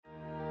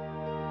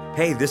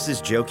Hey, this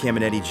is Joe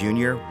Caminetti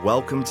Jr.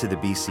 Welcome to the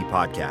BC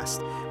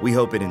Podcast. We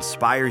hope it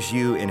inspires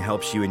you and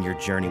helps you in your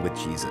journey with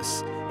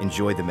Jesus.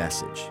 Enjoy the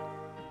message.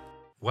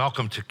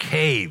 Welcome to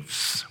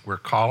Caves, where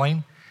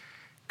calling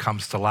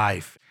comes to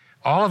life.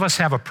 All of us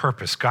have a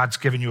purpose. God's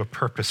given you a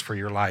purpose for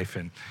your life,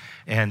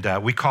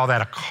 and we call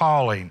that a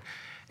calling.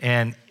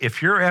 And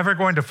if you're ever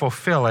going to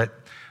fulfill it,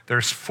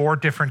 there's 4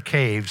 different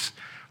caves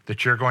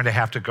that you're going to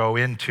have to go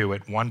into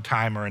at one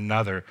time or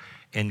another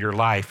in your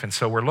life. And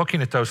so we're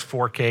looking at those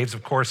 4 caves.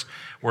 Of course,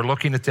 we're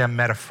looking at them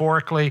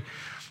metaphorically,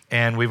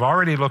 and we've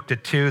already looked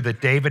at 2 that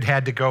David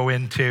had to go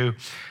into.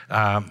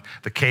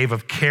 The cave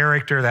of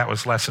character, that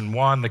was lesson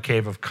 1. The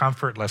cave of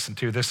comfort, lesson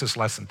 2. This is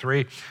lesson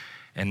 3.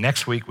 And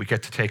next week, we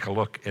get to take a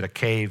look at a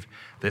cave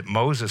that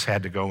Moses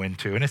had to go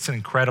into. And it's an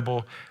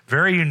incredible,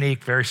 very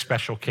unique, very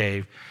special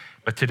cave.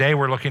 But today,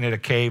 we're looking at a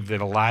cave that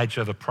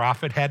Elijah the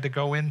prophet had to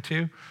go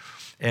into.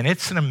 And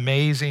it's an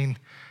amazing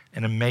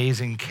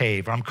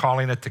cave. I'm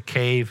calling it the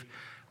cave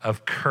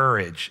of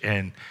courage.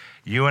 And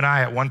you and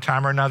I, at one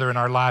time or another in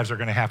our lives, are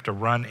going to have to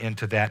run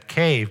into that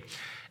cave.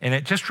 And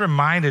it just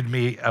reminded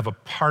me of a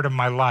part of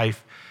my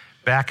life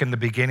back in the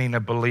beginning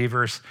of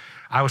Believers.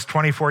 I was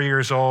 24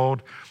 years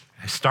old.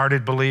 I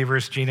started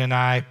Believers, Gina and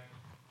I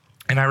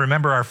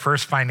remember our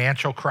first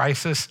financial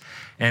crisis.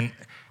 And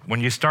when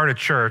you start a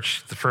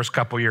church, the first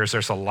couple years,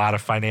 there's a lot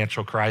of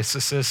financial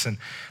crises. And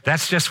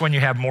that's just when you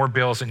have more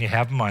bills than you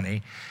have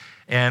money.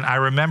 And I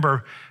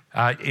remember,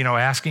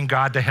 asking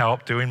God to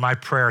help, doing my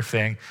prayer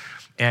thing.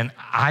 And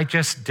I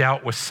just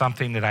dealt with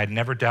something that I'd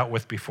never dealt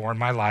with before in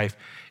my life.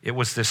 It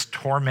was this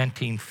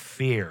tormenting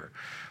fear.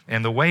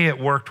 And the way it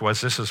worked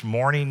was, this is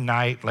morning,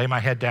 night, lay my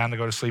head down to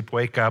go to sleep,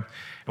 wake up.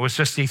 It was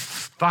just these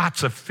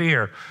thoughts of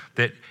fear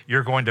that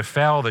you're going to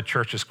fail, the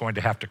church is going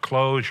to have to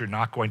close, you're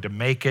not going to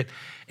make it.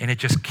 And it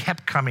just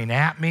kept coming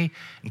at me.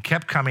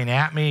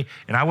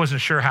 And I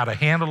wasn't sure how to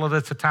handle it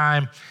at the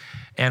time.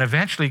 And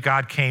eventually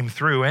God came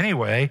through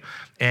anyway,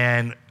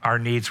 and our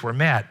needs were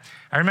met.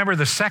 I remember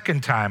the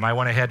second time I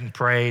went ahead and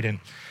prayed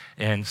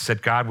and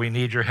said, God, we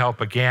need your help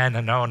again.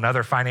 And no,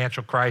 another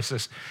financial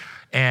crisis.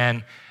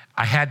 And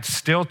I had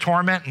still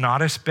torment,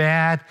 not as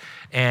bad,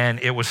 and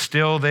it was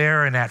still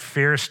there, and that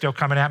fear is still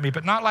coming at me,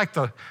 but not like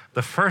the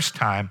first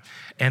time.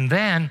 And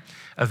then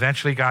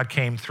eventually God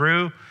came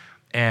through,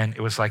 and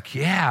it was like,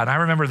 yeah. And I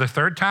remember the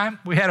third time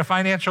we had a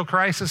financial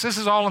crisis. This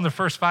is all in the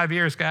first 5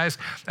 years, guys.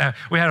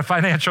 We had a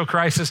financial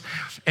crisis,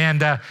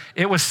 and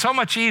it was so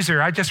much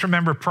easier. I just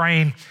remember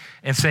praying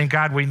and saying,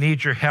 God, we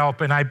need your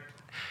help. And I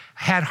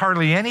had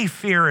hardly any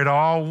fear at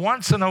all.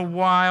 Once in a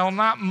while,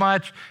 not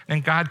much,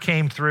 and God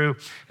came through.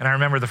 And I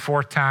remember the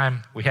 4th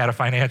time we had a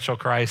financial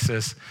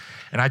crisis,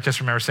 and I just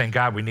remember saying,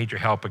 God, we need your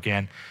help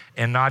again,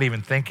 and not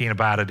even thinking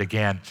about it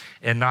again,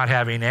 and not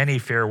having any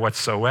fear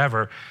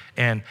whatsoever.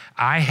 And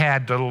I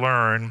had to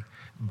learn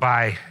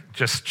by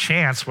just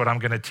chance what I'm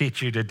going to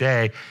teach you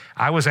today.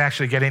 I was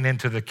actually getting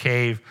into the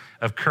cave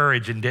of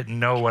courage and didn't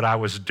know what I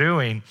was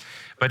doing.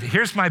 But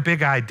here's my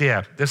big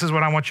idea. This is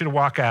what I want you to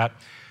walk out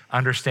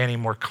understanding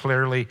more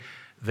clearly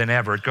than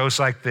ever. It goes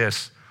like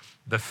this: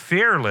 the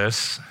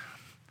fearless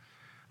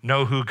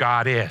know who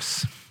God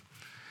is.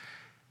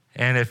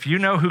 And if you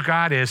know who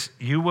God is,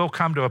 you will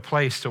come to a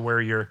place to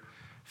where you're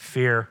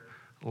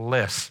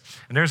fearless.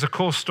 And there's a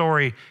cool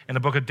story in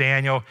the book of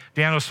Daniel.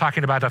 Daniel's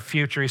talking about the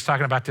future. He's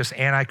talking about this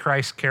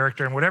Antichrist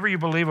character, and whatever you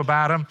believe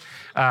about him,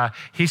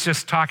 he's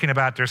just talking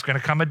about there's going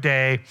to come a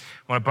day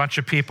when a bunch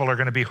of people are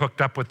going to be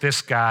hooked up with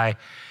this guy.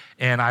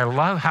 And I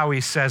love how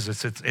he says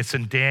this. It's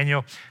in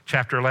Daniel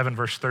chapter 11,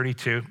 verse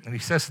 32. And he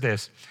says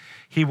this: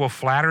 he will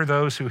flatter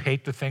those who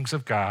hate the things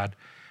of God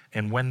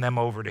and win them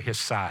over to his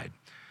side.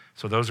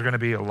 So those are going to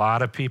be a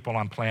lot of people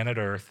on planet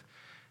Earth.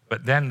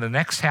 But then the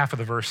next half of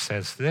the verse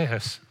says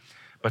this: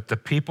 but the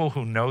people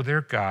who know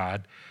their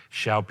God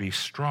shall be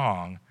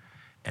strong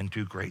and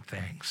do great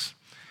things.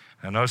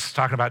 Now notice it's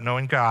talking about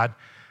knowing God.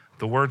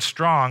 The word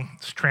strong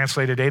is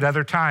translated 8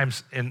 other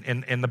times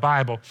in the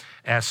Bible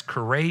as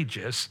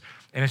courageous.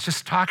 And it's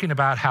just talking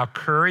about how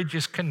courage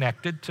is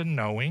connected to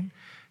knowing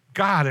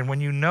God. And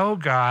when you know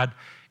God,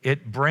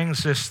 it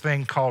brings this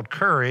thing called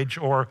courage,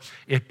 or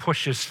it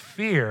pushes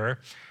fear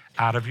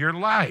out of your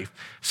life.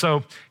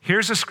 So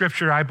here's a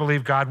scripture I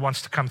believe God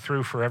wants to come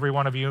through for every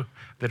one of you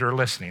that are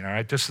listening, all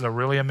right? This is a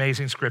really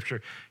amazing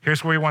scripture.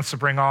 Here's where he wants to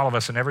bring all of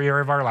us in every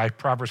area of our life.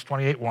 Proverbs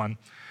 28:1.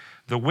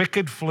 The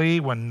wicked flee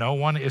when no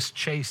one is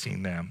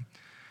chasing them,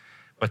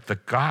 but the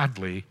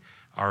godly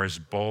are as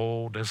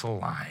bold as a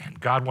lion.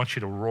 God wants you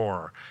to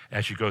roar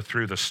as you go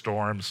through the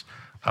storms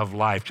of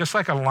life, just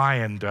like a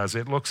lion does.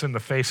 It looks in the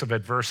face of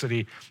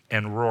adversity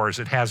and roars.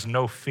 It has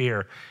no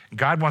fear.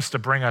 God wants to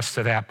bring us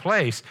to that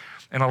place.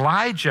 And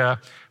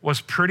Elijah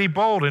was pretty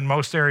bold in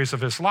most areas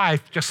of his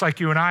life, just like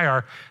you and I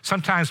are.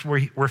 Sometimes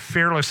we're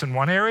fearless in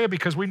one area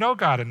because we know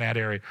God in that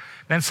area.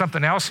 Then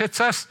something else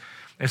hits us.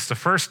 It's the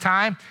first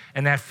time,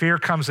 and that fear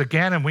comes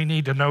again, and we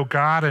need to know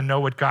God and know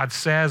what God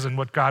says and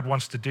what God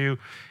wants to do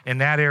in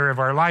that area of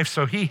our life.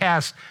 So he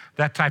has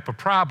that type of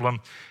problem.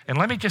 And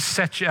let me just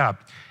set you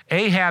up.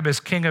 Ahab is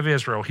king of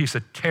Israel. He's a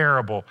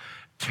terrible,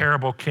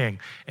 terrible king.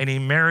 And he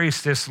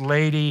marries this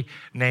lady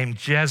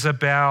named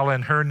Jezebel,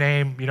 and her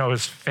name,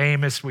 is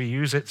famous. We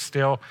use it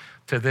still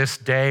to this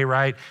day,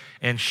 right?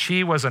 And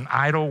she was an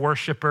idol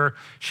worshiper.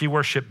 She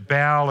worshiped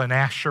Baal and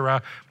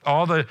Asherah,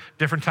 all the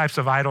different types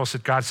of idols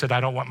that God said, I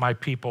don't want my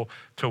people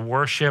to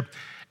worship.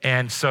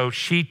 And so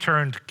she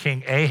turned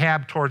King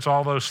Ahab towards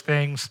all those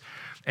things,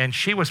 and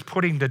she was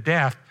putting to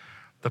death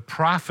the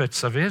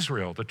prophets of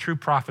Israel, the true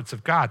prophets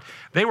of God.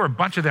 A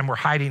bunch of them were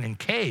hiding in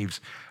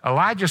caves.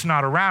 Elijah's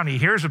not around. He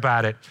hears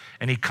about it,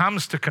 and he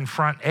comes to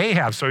confront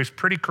Ahab. So he's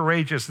pretty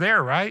courageous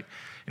there, right?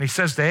 And he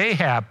says to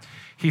Ahab,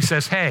 he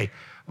says, hey,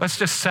 let's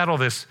just settle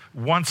this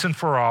once and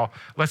for all.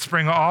 Let's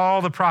bring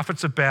all the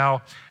prophets of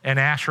Baal and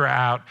Asherah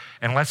out,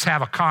 and let's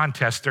have a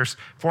contest. There's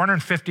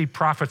 450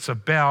 prophets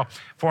of Baal,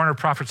 400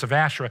 prophets of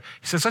Asherah.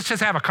 He says, let's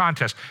just have a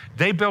contest.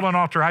 They build an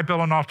altar, I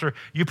build an altar.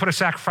 You put a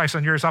sacrifice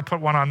on yours, I'll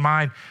put one on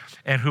mine.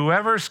 And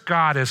whoever's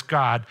God is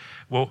God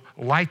will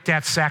light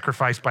that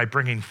sacrifice by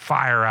bringing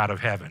fire out of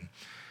heaven.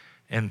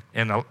 And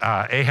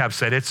Ahab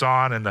said, it's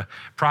on. And the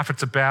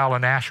prophets of Baal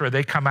and Asherah,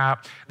 they come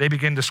out. They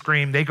begin to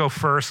scream. They go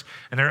first.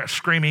 And they're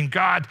screaming,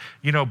 God,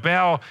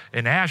 Baal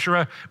and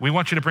Asherah, we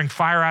want you to bring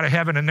fire out of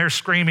heaven. And they're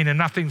screaming and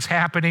nothing's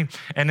happening.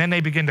 And then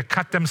they begin to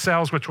cut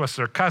themselves, which was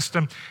their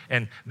custom.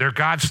 And their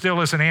God still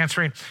isn't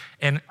answering.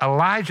 And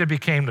Elijah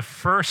became the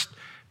first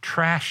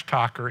trash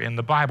talker in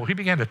the Bible. He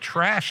began to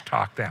trash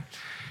talk them.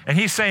 And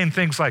he's saying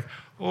things like,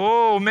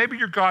 oh, maybe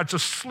your God's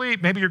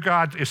asleep. Maybe your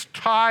God is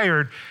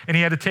tired and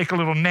he had to take a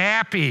little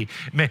nappy.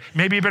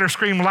 Maybe you better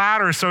scream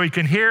louder so he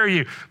can hear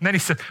you. And then he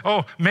said,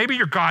 oh, maybe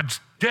your God's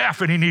deaf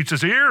and he needs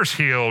his ears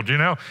healed,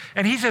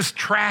 And he's just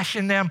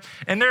trashing them.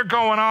 And they're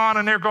going on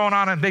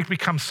and they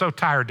become so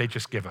tired they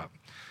just give up.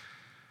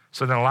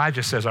 So then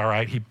Elijah says, all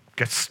right, he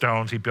gets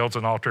stones, he builds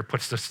an altar,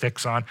 puts the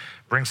sticks on,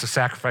 brings the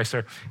sacrifice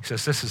there. He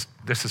says,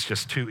 this is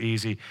just too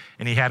easy.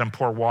 And he had them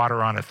pour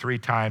water on it 3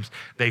 times.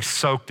 They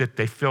soaked it.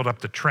 They filled up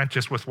the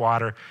trenches with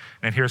water.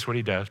 And here's what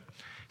he does. He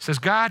says,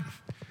 God,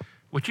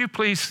 would you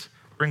please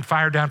bring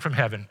fire down from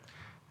heaven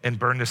and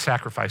burn this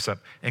sacrifice up?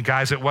 And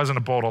guys, it wasn't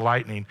a bolt of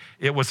lightning.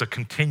 It was a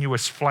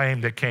continuous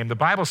flame that came. The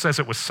Bible says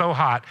it was so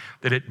hot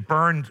that it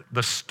burned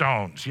the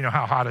stones. You know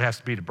how hot it has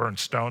to be to burn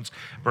stones?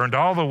 Burned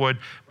all the wood,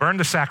 burned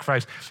the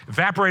sacrifice,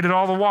 evaporated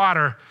all the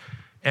water.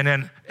 And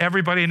then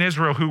everybody in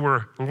Israel who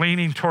were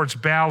leaning towards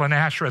Baal and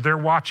Asherah, they're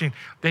watching.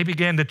 They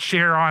began to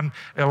cheer on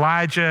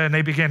Elijah and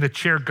they began to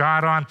cheer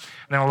God on. And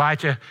then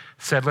Elijah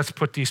said, let's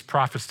put these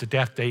prophets to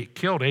death. They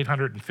killed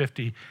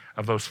 850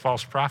 of those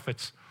false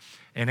prophets.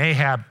 And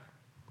Ahab,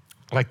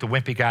 like the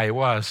wimpy guy he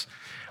was,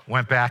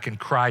 went back and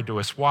cried to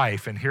his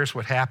wife. And here's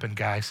what happened,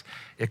 guys.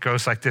 It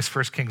goes like this,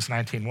 1 Kings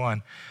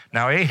 19:1.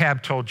 Now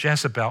Ahab told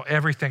Jezebel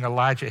everything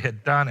Elijah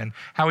had done and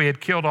how he had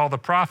killed all the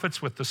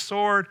prophets with the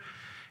sword.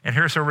 And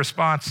here's her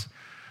response.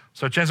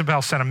 So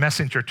Jezebel sent a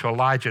messenger to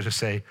Elijah to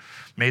say,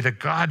 may the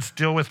gods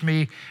deal with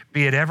me,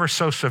 be it ever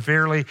so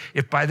severely,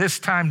 if by this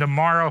time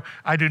tomorrow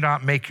I do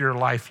not make your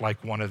life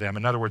like one of them.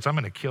 In other words, I'm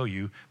going to kill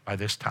you by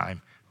this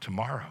time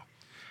tomorrow.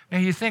 Now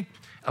you think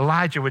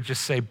Elijah would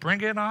just say, bring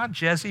it on,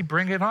 Jesse,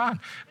 bring it on.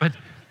 But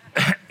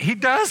he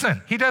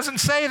doesn't. He doesn't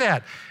say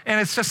that.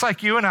 And it's just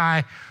like you and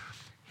I.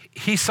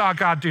 He saw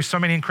God do so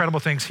many incredible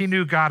things. He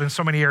knew God in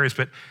so many areas.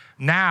 But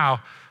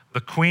now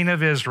the queen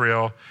of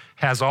Israel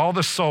has all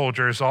the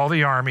soldiers, all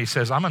the army,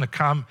 says, I'm going to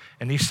come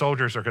and these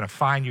soldiers are going to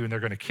find you and they're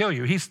going to kill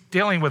you. He's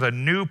dealing with a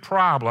new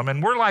problem.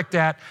 And we're like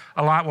that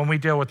a lot when we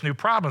deal with new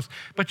problems.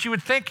 But you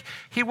would think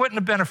he wouldn't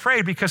have been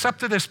afraid because up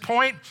to this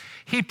point,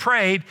 he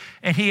prayed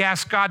and he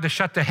asked God to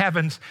shut the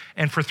heavens.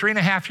 And for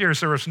 3.5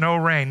 years, there was no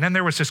rain. Then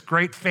there was this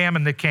great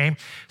famine that came.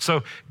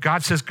 So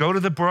God says, go to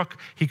the brook.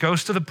 He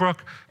goes to the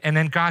brook and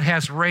then God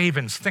has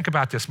ravens. Think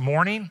about this,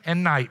 morning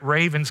and night,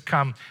 ravens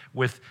come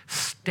with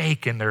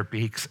steak in their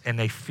beaks and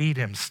they feed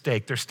him steak.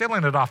 They're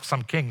stealing it off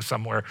some king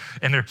somewhere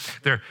and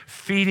they're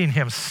feeding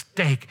him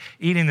steak,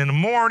 eating in the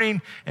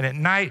morning and at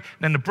night.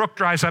 And then the brook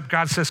dries up.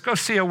 God says, go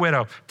see a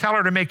widow. Tell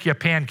her to make you a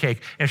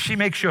pancake. And if she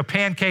makes you a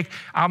pancake,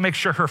 I'll make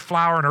sure her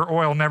flour and her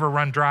oil never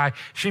run dry.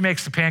 She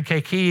makes the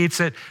pancake, he eats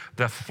it.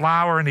 The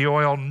flour and the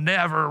oil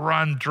never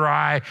run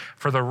dry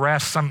for the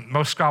rest.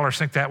 Most scholars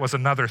think that was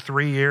another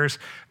 3 years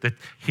that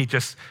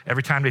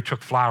every time they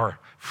took flour,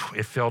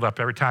 it filled up.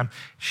 Every time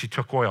she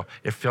took oil,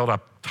 it filled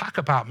up. Talk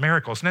about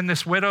miracles. And then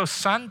this widow's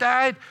son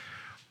died,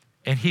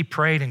 and he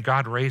prayed, and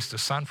God raised the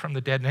son from the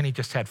dead, and then he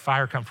just had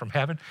fire come from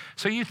heaven.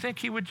 So you think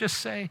he would just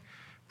say,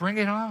 bring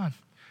it on.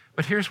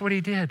 But here's what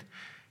he did.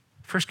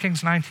 1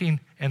 Kings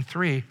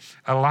 19:3,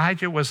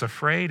 Elijah was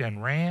afraid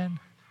and ran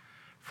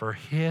for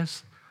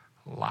his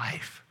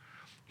life.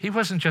 He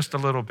wasn't just a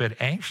little bit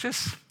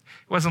anxious. He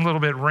wasn't a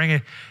little bit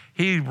ringing.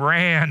 He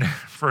ran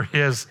for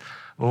his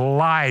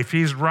life.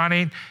 He's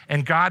running,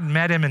 and God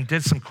met him and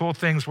did some cool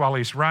things while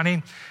he's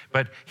running.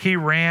 But he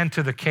ran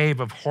to the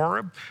cave of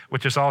Horeb,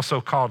 which is also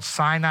called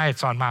Sinai.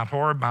 It's on Mount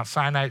Horeb, Mount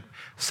Sinai,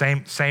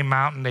 same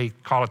mountain. They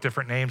call it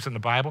different names in the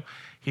Bible.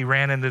 He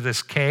ran into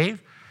this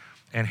cave,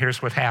 and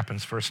here's what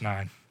happens, verse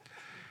 9.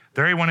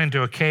 There he went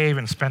into a cave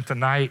and spent the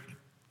night,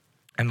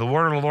 and the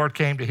word of the Lord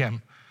came to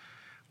him.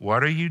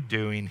 "What are you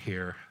doing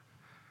here,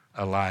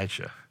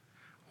 Elijah?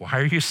 Why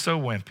are you so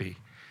wimpy?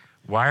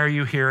 Why are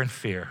you here in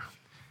fear?"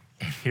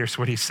 And here's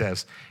what he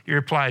says. He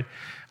replied,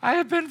 "I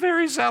have been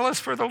very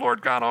zealous for the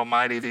Lord God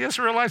Almighty. The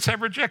Israelites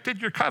have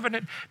rejected your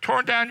covenant,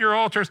 torn down your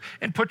altars,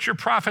 and put your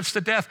prophets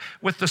to death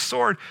with the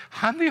sword.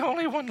 I'm the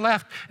only one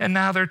left, and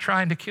now they're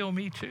trying to kill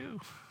me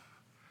too."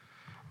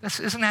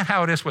 Isn't that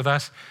how it is with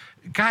us?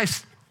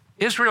 Guys,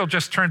 Israel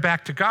just turned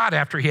back to God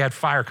after he had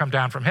fire come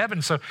down from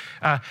heaven. So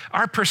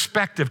our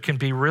perspective can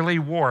be really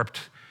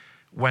warped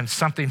when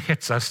something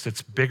hits us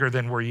that's bigger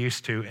than we're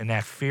used to, and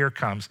that fear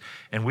comes.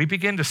 And we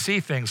begin to see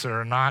things that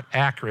are not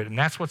accurate. And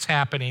that's what's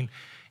happening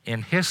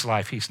in his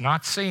life. He's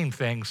not seeing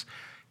things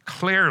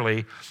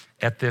clearly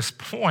at this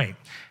point.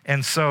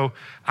 And so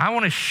I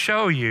want to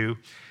show you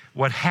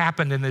what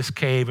happened in this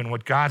cave and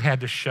what God had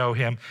to show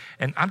him.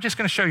 And I'm just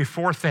going to show you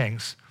 4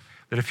 things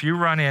that if you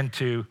run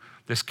into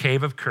this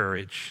cave of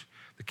courage,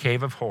 the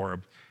cave of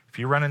Horeb, if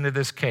you run into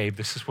this cave,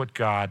 this is what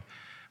God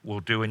will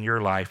do in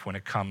your life when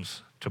it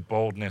comes to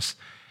boldness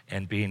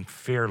and being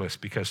fearless,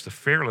 because the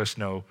fearless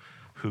know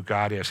who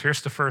God is.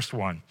 Here's the first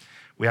one.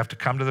 We have to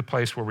come to the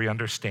place where we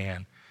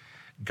understand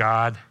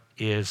God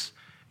is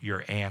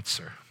your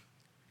answer.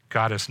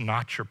 God is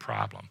not your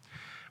problem.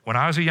 When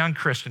I was a young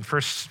Christian,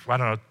 first,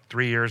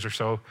 3 years or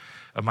so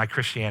of my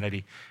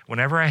Christianity,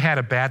 whenever I had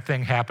a bad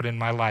thing happen in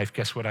my life,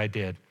 guess what I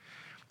did?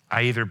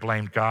 I either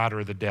blamed God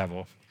or the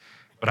devil,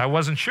 but I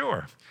wasn't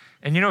sure.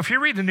 And if you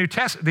read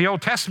the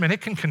Old Testament,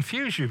 it can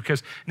confuse you,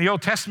 because in the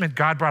Old Testament,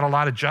 God brought a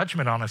lot of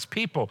judgment on his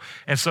people.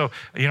 And so,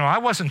 I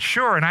wasn't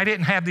sure, and I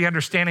didn't have the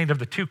understanding of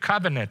the 2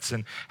 covenants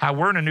and how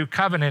we're in a new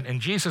covenant,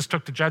 and Jesus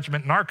took the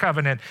judgment in our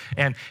covenant,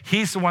 and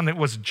he's the one that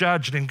was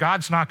judged, and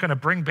God's not going to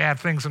bring bad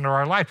things into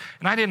our life.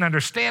 And I didn't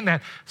understand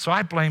that, so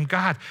I blamed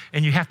God.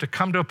 And you have to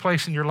come to a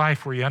place in your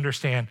life where you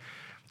understand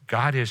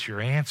God is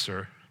your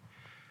answer,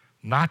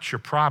 not your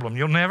problem.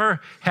 You'll never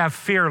have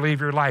fear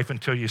leave your life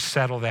until you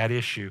settle that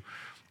issue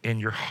in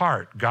your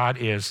heart. God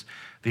is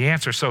the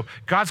answer. So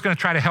God's going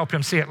to try to help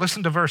him see it.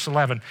 Listen to verse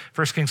 11,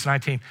 1 Kings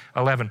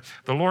 19:11.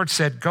 The Lord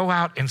said, "Go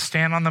out and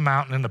stand on the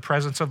mountain in the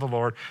presence of the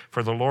Lord,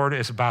 for the Lord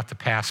is about to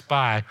pass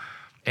by."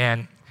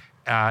 And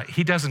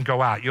he doesn't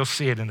go out. You'll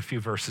see it in a few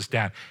verses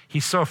down.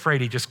 He's so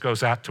afraid he just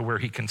goes out to where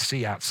he can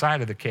see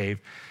outside of the cave.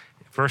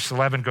 Verse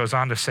 11 goes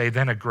on to say,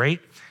 "Then a great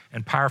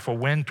and powerful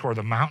wind tore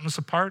the mountains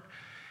apart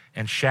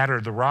and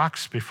shattered the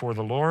rocks before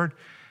the Lord,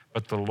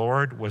 but the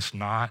Lord was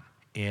not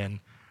in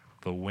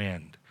the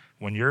wind."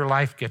 When your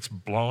life gets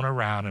blown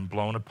around and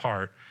blown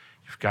apart,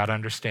 you've got to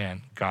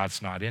understand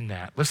God's not in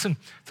that. Listen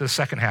to the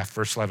second half,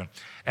 verse 11.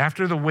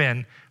 "After the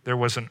wind, there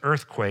was an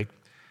earthquake,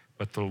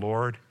 but the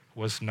Lord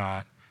was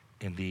not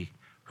in the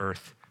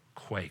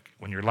earthquake."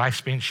 When your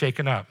life's being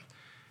shaken up,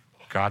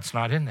 God's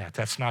not in that.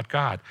 That's not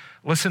God.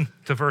 Listen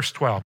to verse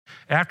 12.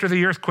 "After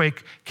the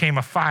earthquake came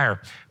a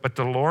fire, but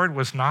the Lord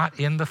was not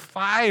in the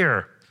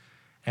fire.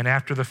 And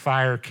after the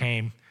fire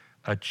came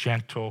a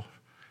gentle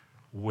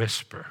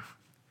whisper."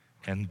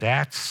 And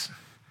that's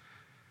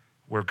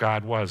where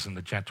God was, in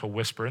the gentle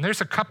whisper. And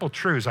there's a couple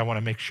truths I want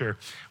to make sure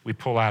we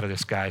pull out of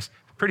this, guys.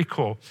 Pretty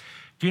cool.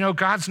 Do you know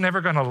God's never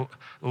going to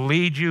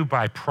lead you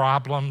by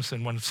problems?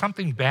 And when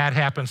something bad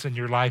happens in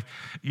your life,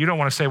 you don't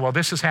want to say, well,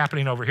 this is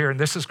happening over here and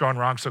this is going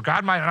wrong, so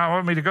God might not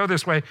want me to go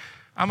this way.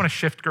 I'm going to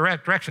shift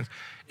directions.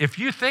 If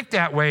you think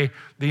that way,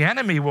 the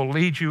enemy will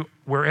lead you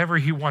wherever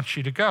he wants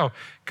you to go.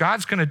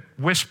 God's going to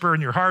whisper in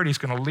your heart. He's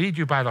going to lead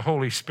you by the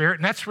Holy Spirit,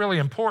 and that's really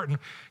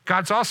important.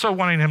 God's also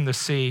wanting him to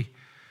see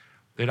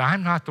that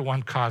I'm not the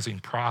one causing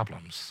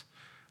problems.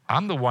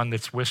 I'm the one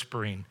that's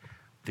whispering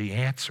the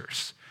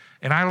answers.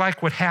 And I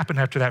like what happened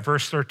after that.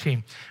 Verse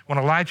 13, when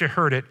Elijah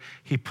heard it,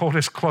 he pulled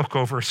his cloak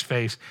over his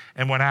face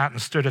and went out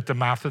and stood at the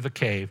mouth of the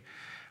cave.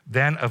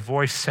 Then a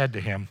voice said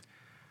to him,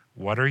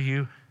 "What are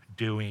you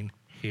doing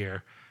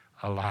here,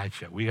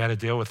 Elijah?" We got to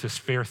deal with this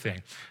fear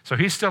thing. So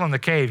he's still in the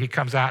cave. He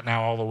comes out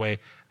now all the way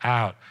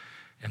out.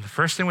 And the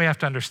first thing we have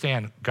to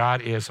understand,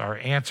 God is our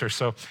answer.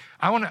 So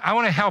I want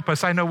to help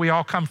us. I know we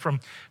all come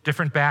from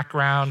different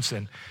backgrounds,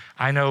 and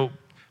I know,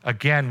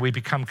 again, we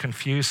become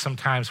confused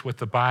sometimes with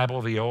the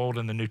Bible, the Old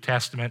and the New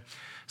Testament.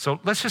 So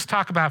let's just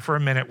talk about for a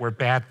minute where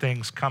bad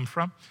things come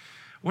from.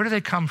 Where do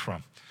they come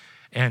from?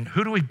 And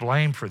who do we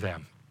blame for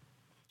them?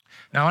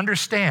 Now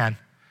understand,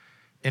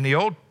 in the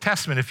Old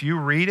Testament, if you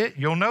read it,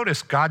 you'll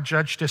notice God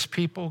judged his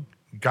people.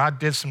 God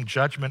did some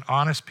judgment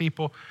on his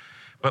people.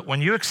 But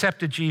when you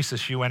accepted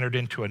Jesus, you entered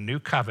into a new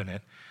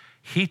covenant.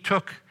 He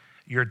took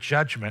your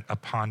judgment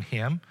upon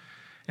him.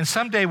 And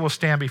someday we'll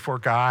stand before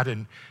God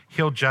and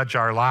he'll judge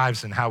our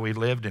lives and how we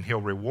lived, and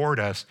he'll reward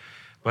us.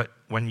 But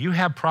when you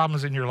have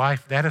problems in your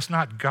life, that is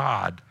not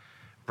God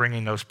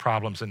bringing those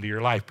problems into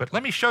your life. But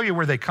let me show you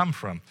where they come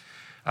from.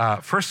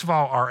 First of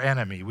all, our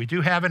enemy. We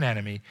do have an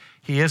enemy.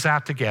 He is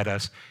out to get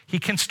us. He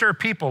can stir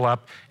people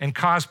up and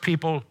cause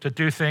people to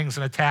do things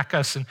and attack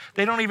us, and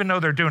they don't even know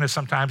they're doing it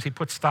sometimes. He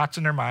puts thoughts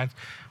in their minds.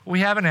 We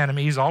have an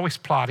enemy. He's always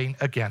plotting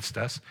against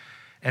us.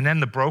 And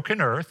then the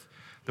broken earth.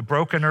 The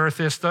broken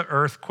earth is the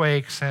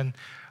earthquakes and,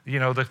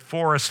 the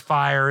forest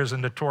fires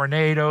and the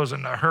tornadoes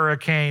and the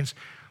hurricanes.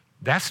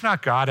 That's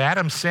not God.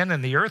 Adam sinned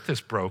and the earth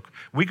is broke.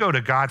 We go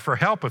to God for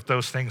help if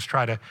those things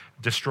try to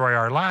destroy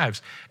our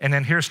lives. And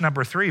then here's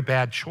number 3,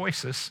 bad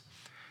choices.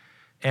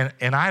 And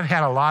I've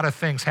had a lot of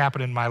things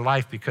happen in my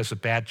life because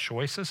of bad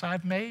choices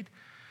I've made.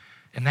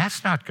 And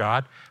that's not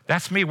God.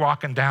 That's me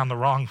walking down the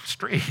wrong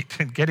street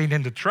and getting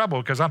into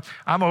trouble because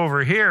I'm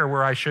over here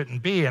where I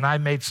shouldn't be, and I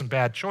made some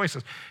bad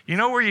choices. You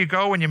know where you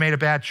go when you made a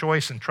bad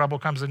choice and trouble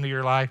comes into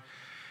your life?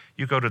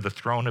 You go to the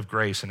throne of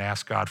grace and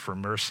ask God for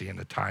mercy in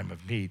the time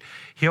of need.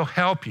 He'll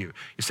help you.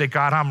 You say,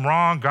 God, I'm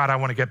wrong. God, I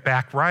want to get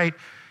back right,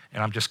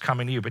 and I'm just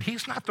coming to you. But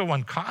he's not the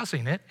one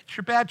causing it. It's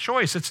your bad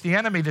choice. It's the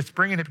enemy that's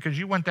bringing it because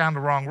you went down the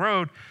wrong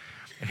road.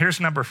 And here's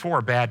number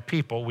 4, bad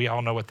people. We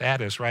all know what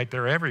that is, right?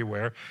 They're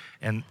everywhere,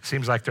 and it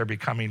seems like they're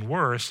becoming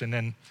worse. And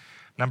then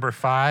number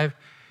 5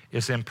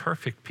 is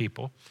imperfect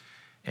people.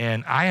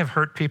 And I have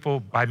hurt people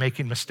by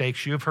making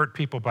mistakes. You've hurt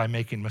people by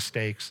making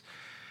mistakes.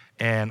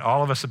 And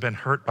all of us have been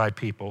hurt by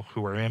people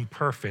who are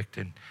imperfect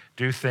and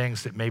do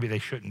things that maybe they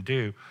shouldn't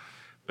do.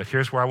 But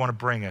here's where I want to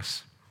bring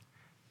us.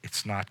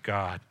 It's not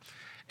God.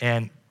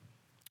 And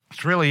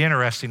it's really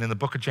interesting. In the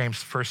book of James,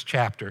 first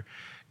chapter,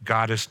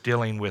 God is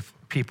dealing with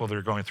people that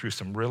are going through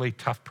some really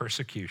tough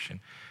persecution,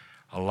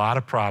 a lot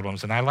of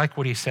problems. And I like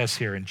what he says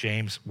here in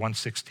James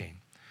 1:16.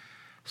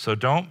 So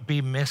don't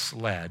be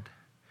misled,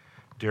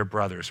 dear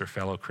brothers or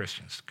fellow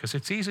Christians, because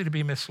it's easy to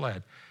be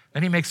misled.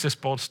 Then he makes this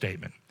bold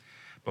statement.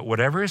 But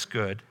whatever is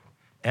good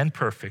and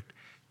perfect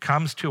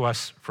comes to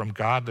us from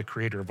God, the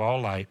creator of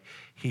all light.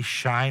 He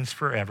shines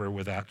forever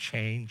without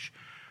change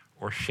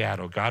or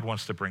shadow. God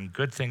wants to bring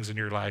good things in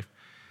your life.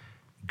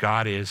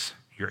 God is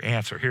your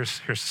answer. Here's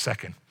the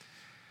second.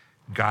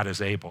 God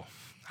is able.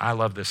 I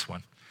love this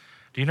one.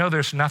 Do you know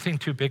there's nothing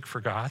too big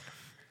for God?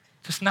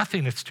 Just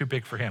nothing that's too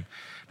big for him.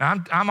 Now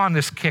I'm on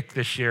this kick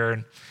this year,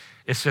 and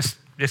it's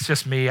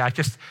just me. I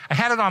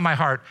had it on my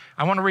heart.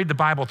 I want to read the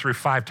Bible through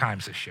 5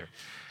 times this year.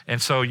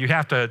 And so you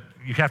have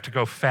to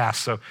go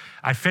fast. So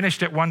I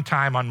finished it one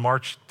time on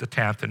March the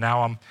 10th, and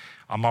now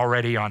I'm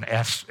already on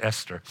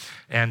Esther.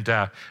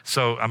 And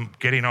so I'm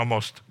getting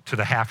almost to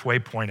the halfway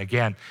point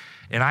again.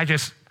 And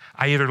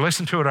I either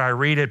listen to it or I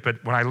read it,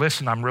 but when I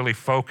listen, I'm really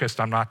focused.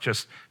 I'm not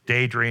just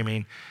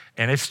daydreaming.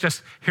 And it's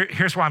just,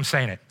 here's why I'm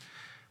saying it.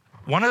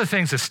 One of the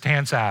things that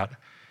stands out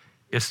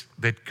is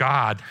that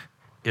God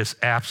is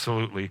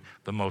absolutely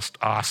the most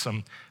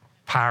awesome,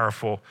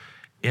 powerful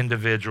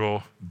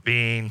individual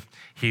being.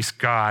 He's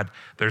God.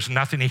 There's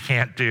nothing he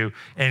can't do.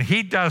 And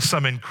he does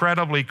some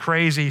incredibly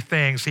crazy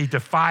things. He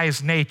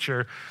defies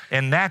nature,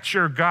 and that's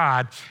your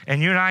God.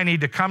 And you and I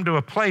need to come to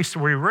a place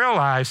where we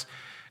realize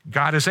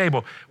God is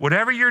able.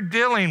 Whatever you're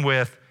dealing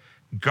with,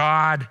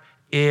 God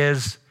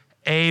is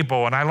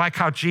able. And I like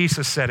how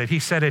Jesus said it. He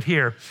said it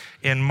here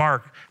in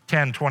Mark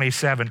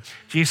 10:27.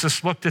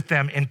 Jesus looked at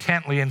them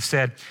intently and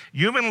said,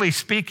 humanly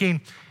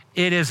speaking,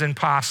 it is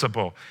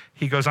impossible.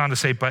 He goes on to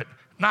say, but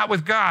not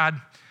with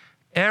God.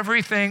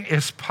 Everything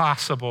is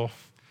possible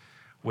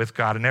with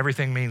God. And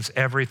everything means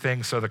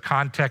everything. So the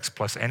context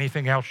plus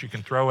anything else you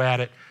can throw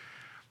at it,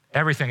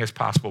 everything is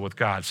possible with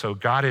God. So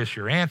God is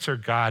your answer.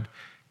 God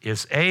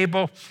is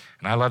able.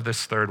 And I love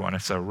this third one.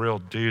 It's a real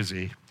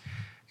doozy.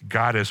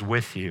 God is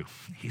with you.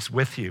 He's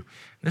with you.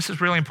 This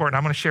is really important.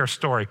 I'm going to share a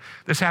story.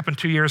 This happened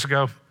 2 years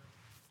ago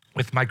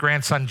with my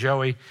grandson,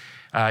 Joey.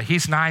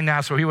 He's 9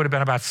 now, so he would have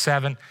been about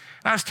 7. And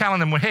I was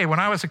telling him, hey, when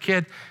I was a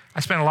kid, I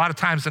spent a lot of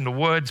times in the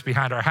woods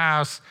behind our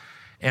house,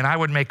 and I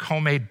would make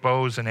homemade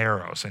bows and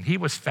arrows. And he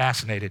was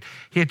fascinated.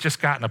 He had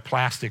just gotten a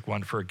plastic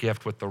one for a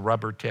gift with the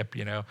rubber tip,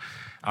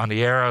 on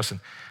the arrows.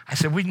 And I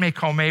said, we'd make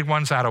homemade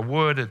ones out of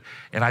wood,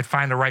 and I'd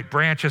find the right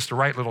branches, the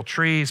right little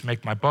trees,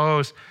 make my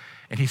bows.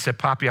 And he said,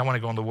 Poppy, I want to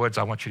go in the woods.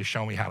 I want you to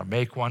show me how to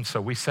make one. So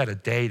we set a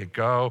day to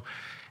go,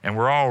 and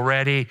we're all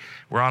ready.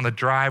 We're on the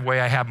driveway.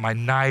 I have my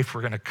knife.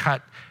 We're going to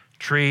cut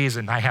trees,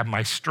 and I have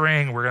my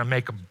string. We're going to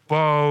make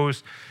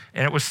bows.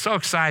 And it was so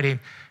exciting.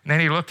 And then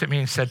he looked at me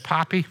and said,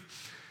 Poppy,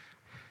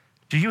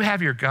 do you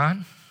have your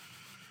gun?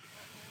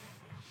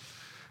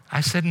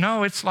 I said,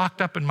 no, it's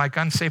locked up in my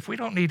gun safe. We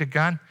don't need a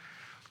gun.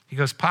 He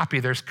goes,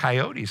 Poppy, there's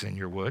coyotes in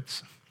your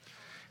woods.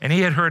 And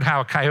he had heard how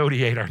a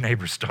coyote ate our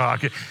neighbor's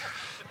dog.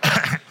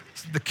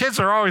 The kids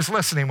are always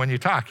listening when you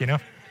talk,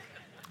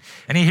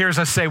 And he hears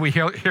us say we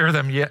hear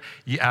them,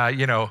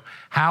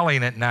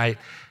 howling at night.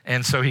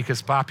 And so he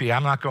goes, Poppy,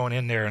 I'm not going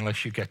in there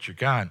unless you get your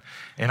gun.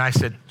 And I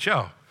said,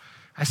 Joe,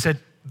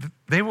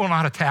 they will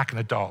not attack an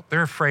adult.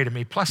 They're afraid of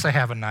me. Plus, I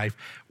have a knife.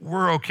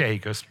 We're okay. He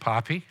goes,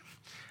 Poppy,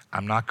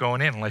 I'm not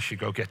going in unless you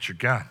go get your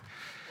gun.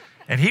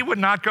 And he would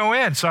not go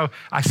in. So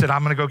I said,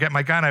 I'm going to go get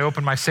my gun. I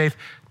opened my safe,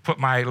 put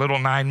my little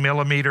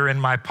 9mm in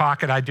my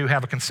pocket. I do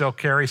have a concealed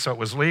carry, so it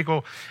was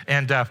legal.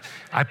 And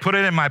I put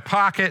it in my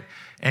pocket.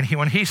 And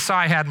when he saw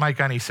I had my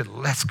gun, he said,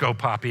 let's go,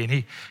 Poppy.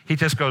 And he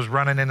just goes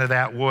running into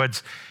that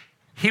woods.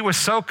 He was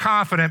so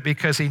confident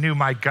because he knew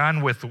my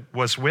gun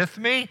was with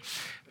me.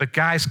 But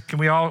guys, can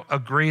we all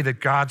agree that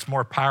God's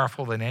more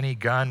powerful than any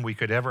gun we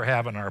could ever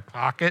have in our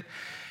pocket?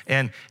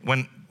 And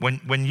when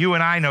you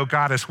and I know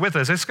God is with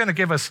us, it's going to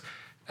give us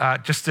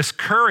just this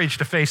courage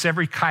to face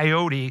every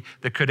coyote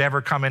that could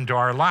ever come into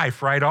our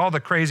life, right? All the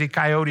crazy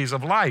coyotes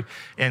of life.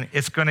 And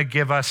it's going to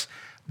give us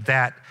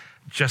that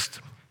just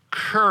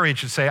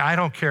courage to say, I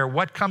don't care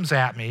what comes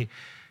at me.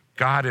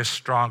 God is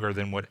stronger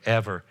than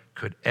whatever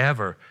could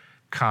ever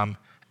come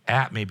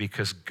at me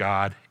because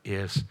God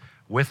is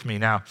with me.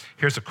 Now,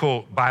 here's a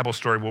cool Bible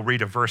story. We'll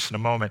read a verse in a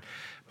moment.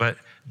 But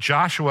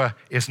Joshua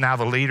is now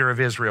the leader of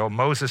Israel.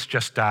 Moses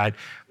just died.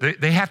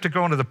 They have to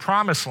go into the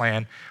promised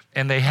land,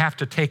 and they have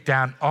to take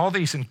down all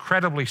these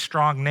incredibly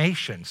strong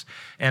nations.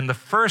 And the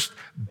first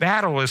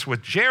battle is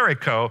with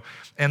Jericho,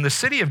 and the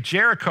city of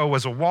Jericho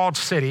was a walled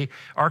city.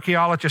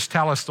 Archaeologists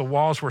tell us the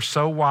walls were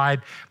so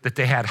wide that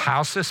they had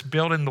houses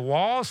built in the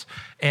walls,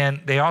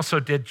 and they also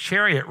did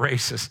chariot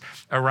races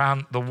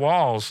around the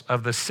walls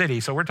of the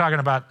city. So we're talking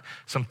about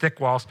some thick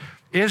walls.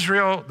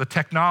 Israel, the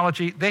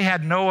technology, they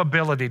had no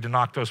ability to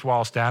knock those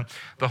walls down.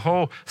 The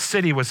whole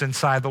city was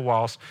inside the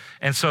walls.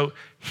 And so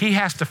he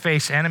has to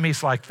face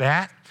enemies like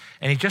that.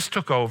 And he just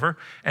took over.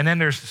 And then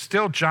there's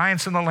still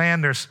giants in the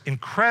land. There's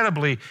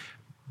incredibly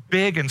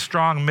big and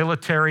strong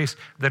militaries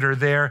that are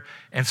there.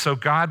 And so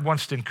God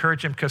wants to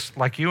encourage him because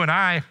like you and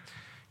I,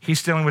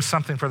 he's dealing with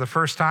something for the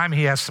first time.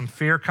 He has some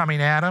fear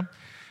coming at him.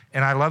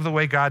 And I love the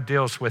way God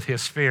deals with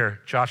his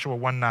fear. Joshua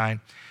 1:9,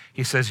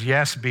 he says,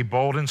 yes, be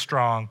bold and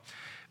strong.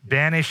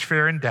 Banish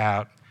fear and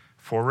doubt.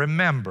 For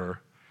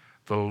remember,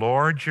 the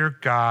Lord your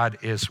God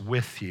is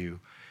with you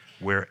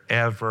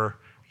wherever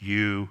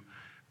you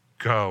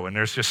go. And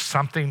there's just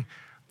something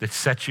that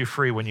sets you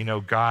free when you know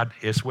God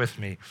is with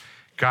me.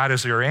 God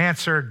is your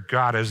answer,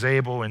 God is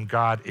able, and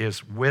God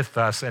is with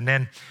us. And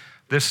then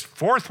this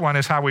fourth one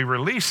is how we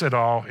release it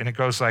all, and it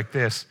goes like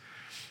this.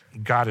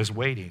 God is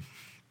waiting.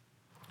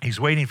 He's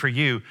waiting for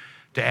you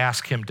to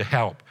ask him to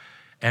help.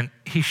 And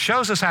he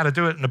shows us how to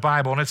do it in the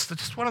Bible, and it's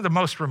just one of the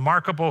most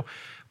remarkable,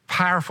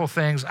 powerful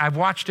things. I've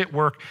watched it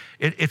work.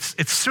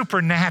 It's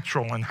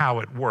supernatural in how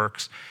it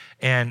works,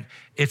 and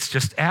it's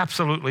just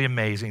absolutely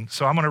amazing.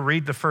 So I'm going to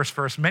read the first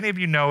verse. Many of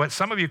you know it.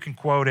 Some of you can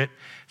quote it.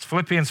 It's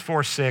Philippians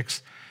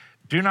 4:6.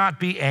 Do not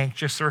be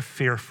anxious or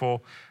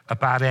fearful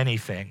about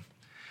anything,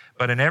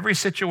 but in every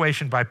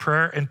situation, by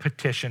prayer and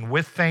petition,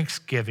 with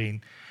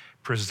thanksgiving,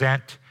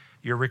 present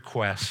your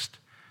request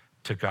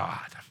to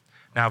God.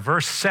 Now,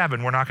 verse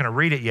 7, we're not going to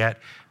read it yet,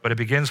 but it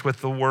begins with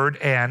the word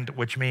and,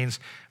 which means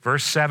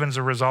verse 7 is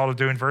a result of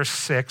doing verse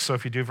 6. So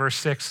if you do verse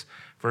 6,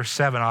 verse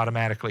 7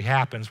 automatically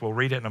happens. We'll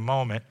read it in a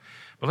moment.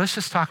 But let's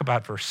just talk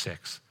about verse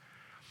 6.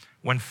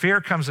 When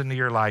fear comes into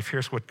your life,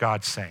 here's what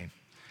God's saying.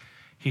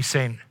 He's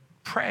saying,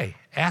 pray,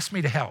 ask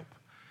me to help.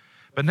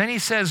 But then he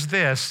says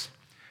this,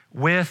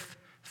 with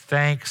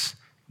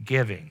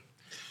thanksgiving.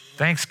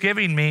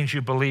 Thanksgiving means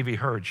you believe he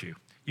heard you.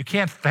 You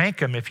can't thank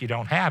him if you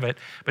don't have it,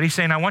 but he's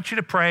saying, I want you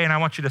to pray and I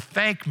want you to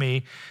thank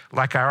me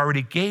like I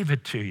already gave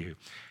it to you.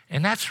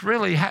 And that's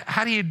really,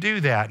 how do you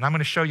do that? And I'm going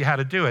to show you how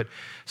to do it.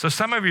 So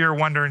some of you are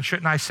wondering,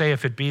 shouldn't I say,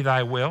 if it be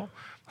thy will?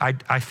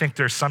 I think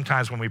there's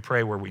sometimes when we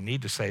pray where we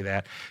need to say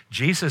that.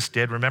 Jesus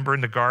did. Remember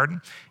in the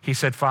garden? He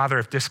said, Father,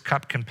 if this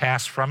cup can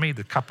pass from me,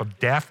 the cup of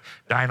death,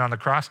 dying on the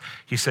cross,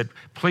 he said,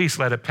 please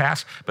let it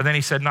pass. But then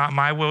he said, not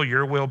my will,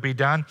 your will be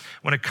done.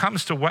 When it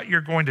comes to what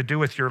you're going to do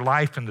with your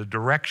life and the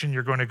direction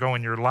you're going to go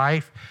in your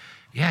life,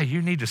 yeah,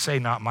 you need to say,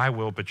 not my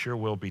will, but your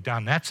will be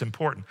done. That's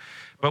important.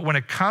 But when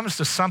it comes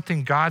to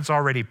something God's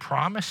already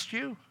promised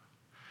you,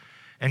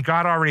 and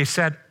God already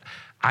said,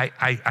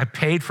 I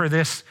paid for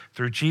this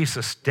through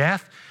Jesus'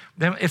 death,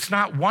 then it's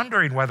not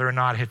wondering whether or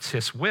not it's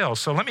his will.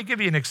 So let me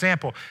give you an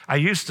example. I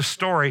used the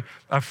story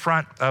up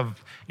front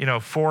of,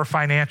 4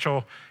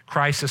 financial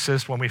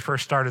crises when we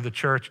first started the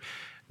church.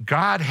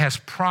 God has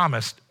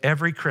promised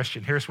every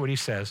Christian, here's what he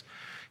says.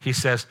 He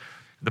says,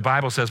 the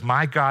Bible says,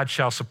 my God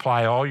shall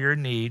supply all your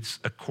needs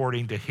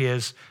according to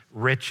his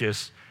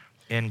riches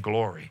in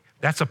glory.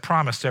 That's a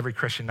promise to every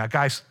Christian. Now,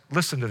 guys,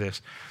 listen to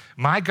this.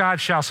 My God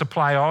shall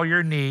supply all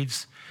your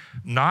needs,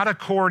 not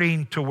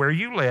according to where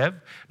you live,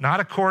 not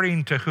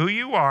according to who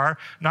you are,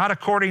 not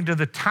according to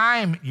the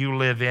time you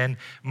live in.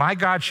 My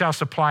God shall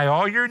supply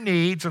all your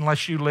needs,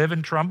 unless you live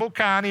in Trumbull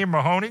County or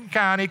Mahoning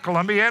County,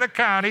 Columbiana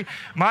County.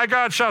 My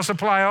God shall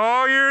supply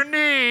all your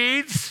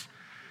needs,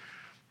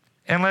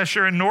 unless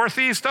you're in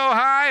Northeast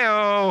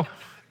Ohio.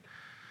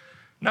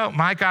 No,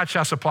 my God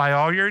shall supply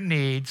all your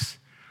needs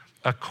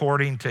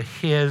according to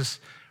his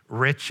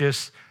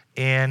riches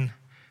in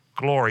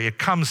glory. It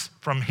comes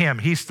from him.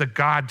 He's the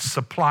God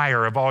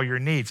supplier of all your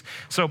needs.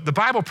 So the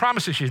Bible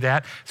promises you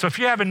that. So if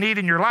you have a need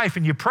in your life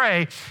and you pray,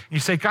 and you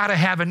say, God, I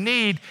have a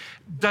need,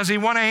 does he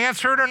want to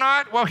answer it or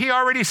not? Well, he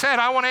already said,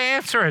 I want to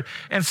answer it.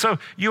 And so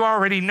you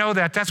already know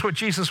that. That's what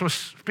Jesus was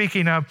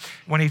speaking of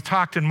when he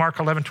talked in Mark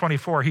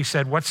 11:24. He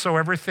said,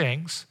 whatsoever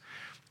things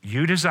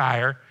you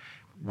desire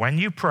when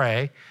you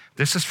pray,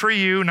 this is for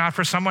you, not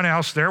for someone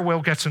else. Their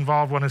will gets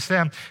involved when it's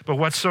them. But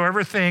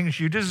whatsoever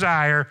things you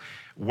desire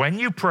when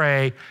you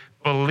pray,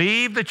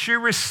 believe that you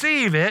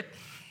receive it,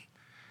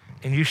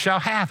 and you shall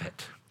have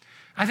it.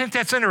 I think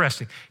that's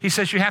interesting. He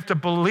says you have to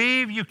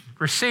believe you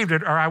received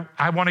it, or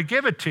I want to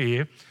give it to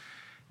you,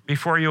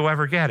 before you'll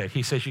ever get it.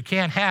 He says you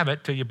can't have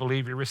it till you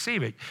believe you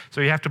receive it.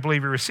 So you have to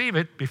believe you receive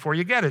it before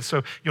you get it.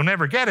 So you'll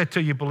never get it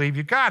till you believe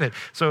you got it.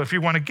 So if you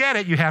want to get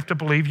it, you have to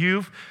believe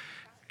you've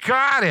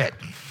got it.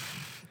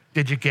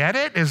 Did you get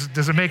it?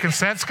 Does it make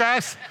sense,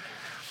 guys?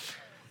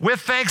 With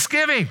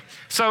thanksgiving.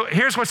 So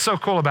here's what's so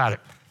cool about it.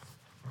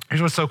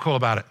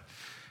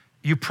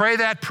 You pray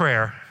that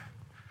prayer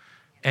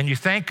and you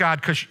thank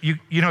God because you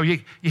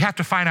have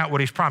to find out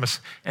what he's promised.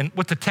 And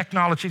with the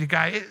technology,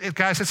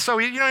 guys, it's so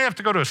easy. You don't have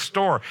to go to a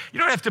store. You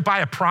don't have to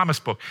buy a promise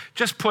book.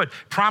 Just put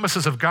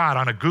promises of God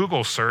on a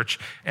Google search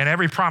and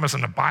every promise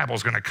in the Bible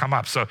is going to come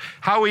up. So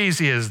how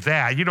easy is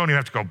that? You don't even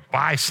have to go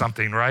buy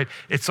something, right?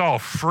 It's all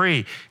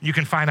free. You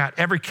can find out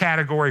every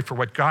category for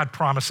what God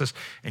promises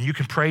and you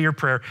can pray your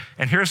prayer.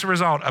 And here's the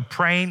result of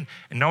praying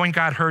and knowing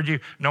God heard you,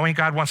 knowing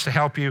God wants to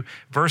help you.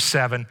 Verse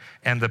 7,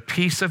 and the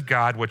peace of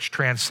God, which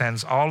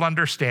transcends all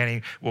understanding,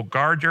 will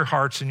guard your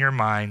hearts and your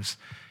minds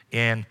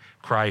in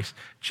Christ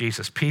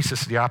Jesus. Peace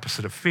is the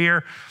opposite of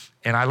fear.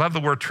 And I love the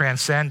word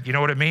transcend. You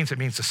know what it means? It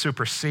means to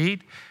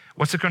supersede.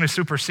 What's it going to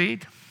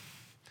supersede?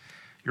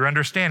 Your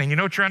understanding. You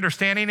know what your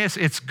understanding is?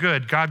 It's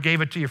good. God gave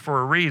it to you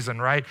for a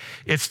reason, right?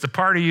 It's the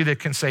part of you that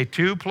can say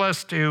 2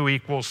 + 2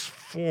 =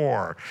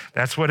 4.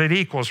 That's what it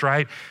equals,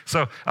 right?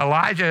 So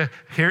Elijah,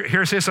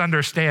 here's his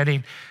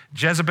understanding.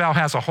 Jezebel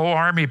has a whole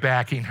army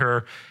backing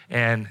her,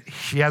 and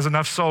she has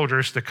enough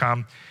soldiers to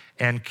come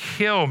and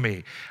kill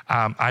me.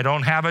 I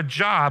don't have a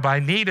job. I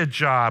need a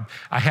job.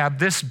 I have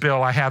this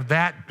bill. I have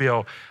that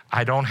bill.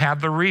 I don't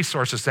have the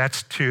resources.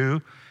 That's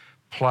 2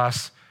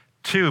 +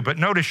 2. But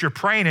notice you're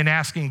praying and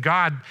asking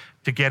God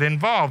to get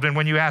involved. And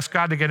when you ask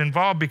God to get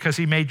involved because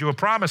he made you a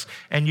promise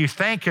and you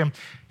thank him,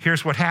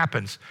 here's what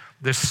happens.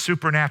 This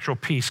supernatural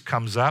peace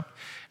comes up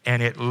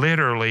and it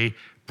literally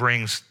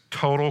brings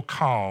total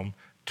calm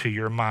to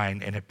your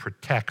mind and it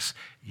protects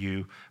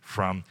you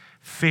from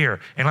fear.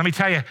 And let me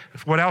tell you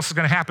what else is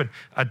going to happen.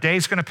 A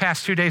day's going to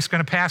pass, 2 days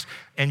going to pass,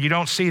 and you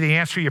don't see the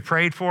answer you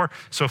prayed for,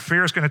 so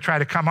fear is going to try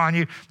to come on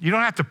you. You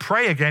don't have to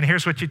pray again.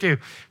 Here's what you do.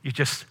 You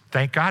just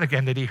thank God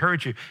again that he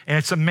heard you. And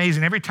it's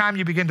amazing. Every time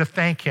you begin to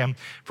thank him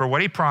for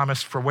what he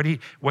promised, for what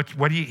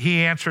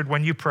he answered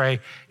when you pray,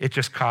 it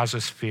just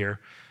causes fear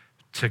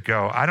to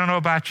go. I don't know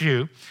about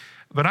you,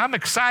 but I'm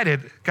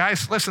excited.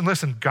 Guys,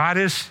 listen. God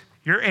is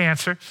your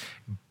answer.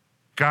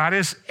 God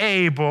is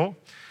able.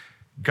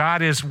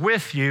 God is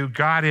with you.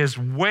 God is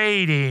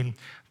waiting.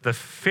 The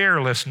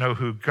fearless know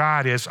who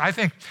God is. I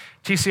think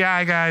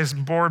TCI guys,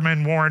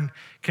 Boardman, Warren,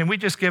 can we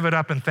just give it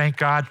up and thank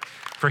God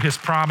for his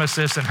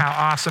promises and how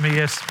awesome he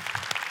is?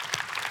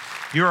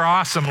 You're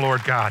awesome,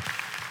 Lord God.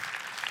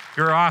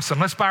 You're awesome.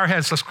 Let's bow our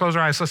heads. Let's close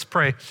our eyes. Let's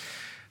pray.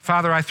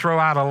 Father, I throw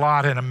out a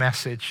lot in a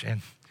message,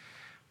 and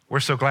we're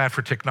so glad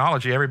for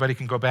technology. Everybody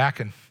can go back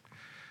and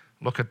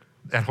look at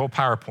that whole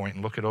PowerPoint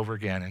and look it over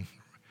again and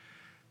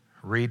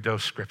read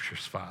those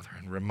scriptures, Father,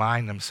 and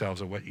remind themselves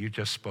of what you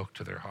just spoke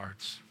to their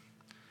hearts.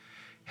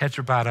 Heads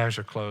are bowed, eyes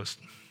are closed.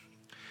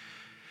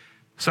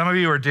 Some of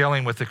you are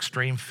dealing with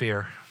extreme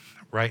fear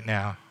right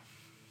now.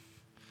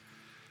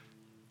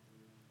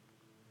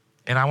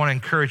 And I want to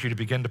encourage you to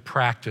begin to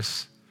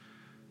practice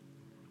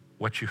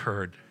what you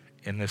heard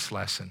in this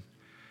lesson.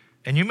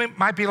 And you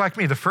might be like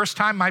me. The first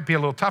time might be a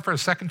little tougher, the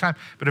second time,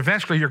 but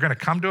eventually you're going to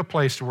come to a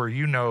place where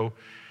you know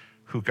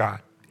who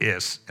God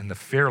is. And the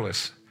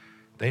fearless,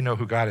 they know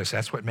who God is.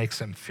 That's what makes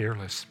them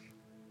fearless.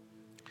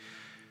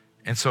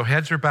 And so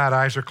heads are bowed,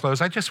 eyes are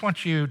closed. I just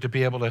want you to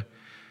be able to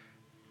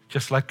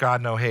just let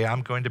God know, hey,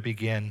 I'm going to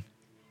begin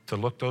to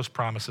look those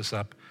promises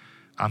up.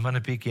 I'm going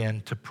to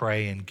begin to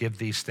pray and give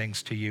these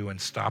things to you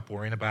and stop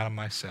worrying about them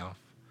myself.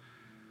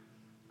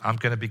 I'm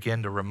going to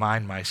begin to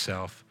remind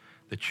myself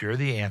that you're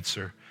the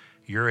answer,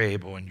 you're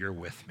able, and you're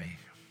with me.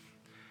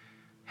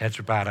 Heads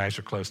are bowed, eyes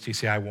are closed.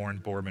 TCI, Warren,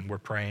 Boardman, we're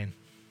praying.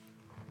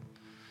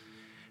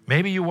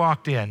 Maybe you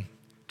walked in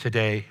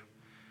today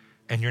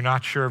and you're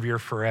not sure of your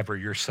forever,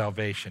 your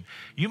salvation.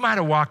 You might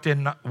have walked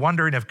in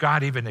wondering if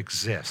God even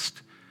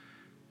exists.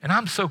 And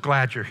I'm so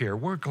glad you're here.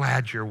 We're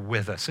glad you're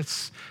with us.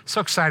 It's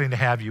so exciting to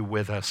have you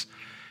with us.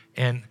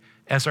 And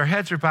as our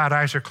heads are bowed,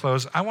 eyes are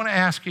closed, I want to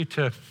ask you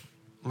to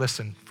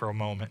listen for a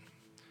moment.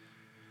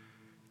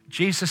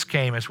 Jesus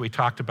came, as we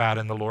talked about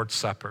in the Lord's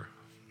Supper.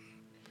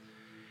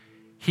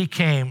 He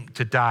came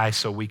to die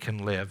so we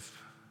can live.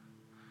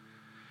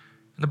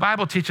 And the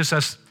Bible teaches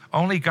us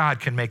only God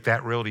can make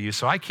that real to you.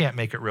 So I can't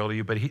make it real to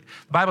you, but the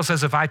Bible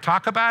says if I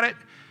talk about it,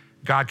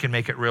 God can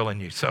make it real in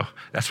you. So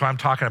that's why I'm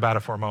talking about it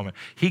for a moment.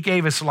 He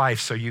gave his life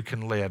so you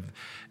can live.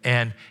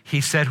 And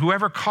he said,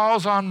 whoever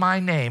calls on my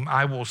name,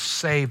 I will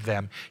save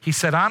them. He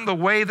said, I'm the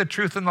way, the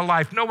truth, and the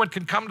life. No one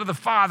can come to the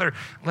Father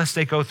unless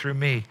they go through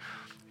me.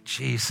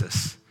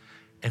 Jesus.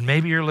 And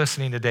maybe you're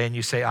listening today and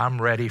you say, I'm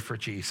ready for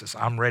Jesus.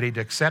 I'm ready to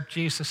accept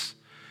Jesus.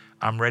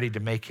 I'm ready to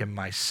make him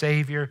my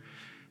Savior.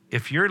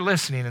 If you're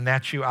listening and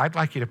that's you, I'd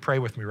like you to pray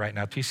with me right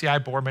now.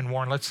 TCI, Boardman,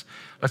 Warren, let's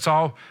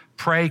all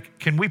pray.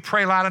 Can we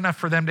pray loud enough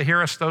for them to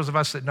hear us, those of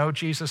us that know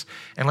Jesus?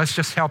 And let's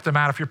just help them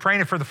out. If you're praying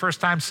it for the first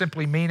time,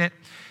 simply mean it.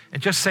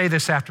 And just say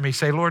this after me.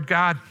 Say, Lord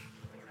God,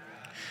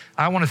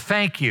 I want to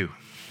thank you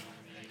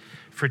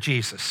for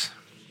Jesus.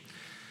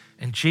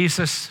 And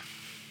Jesus,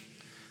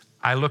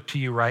 I look to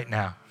you right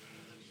now.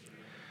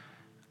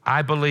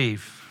 I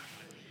believe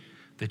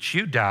that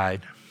you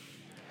died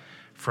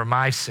for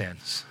my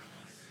sins.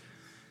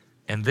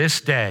 And this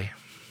day,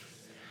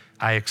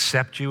 I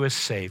accept you as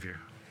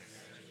Savior.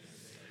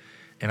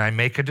 And I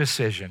make a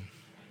decision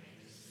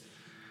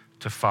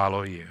to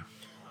follow you.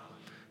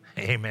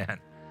 Amen.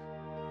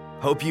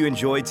 Hope you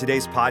enjoyed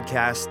today's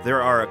podcast.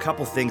 There are a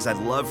couple things I'd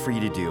love for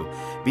you to do.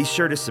 Be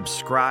sure to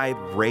subscribe,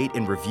 rate,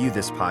 and review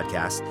this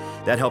podcast.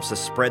 That helps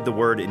us spread the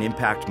word and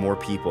impact more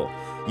people.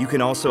 You can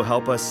also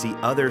help us see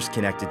others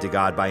connected to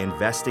God by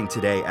investing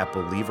today at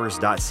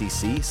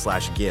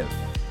believers.cc/give.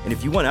 And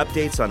if you want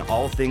updates on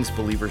all things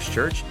Believers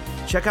Church,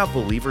 check out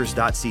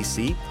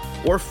believers.cc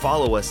or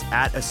follow us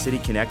at A City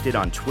Connected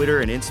on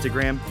Twitter and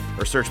Instagram,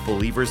 or search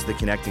Believers The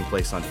Connecting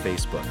Place on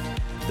Facebook.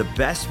 The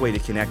best way to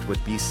connect with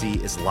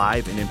BC is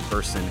live and in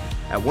person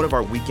at one of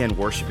our weekend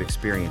worship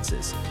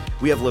experiences.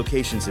 We have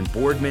locations in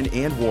Boardman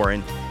and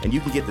Warren, and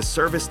you can get the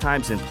service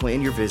times and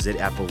plan your visit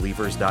at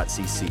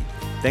believers.cc.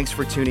 Thanks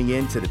for tuning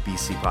in to the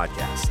BC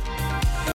Podcast.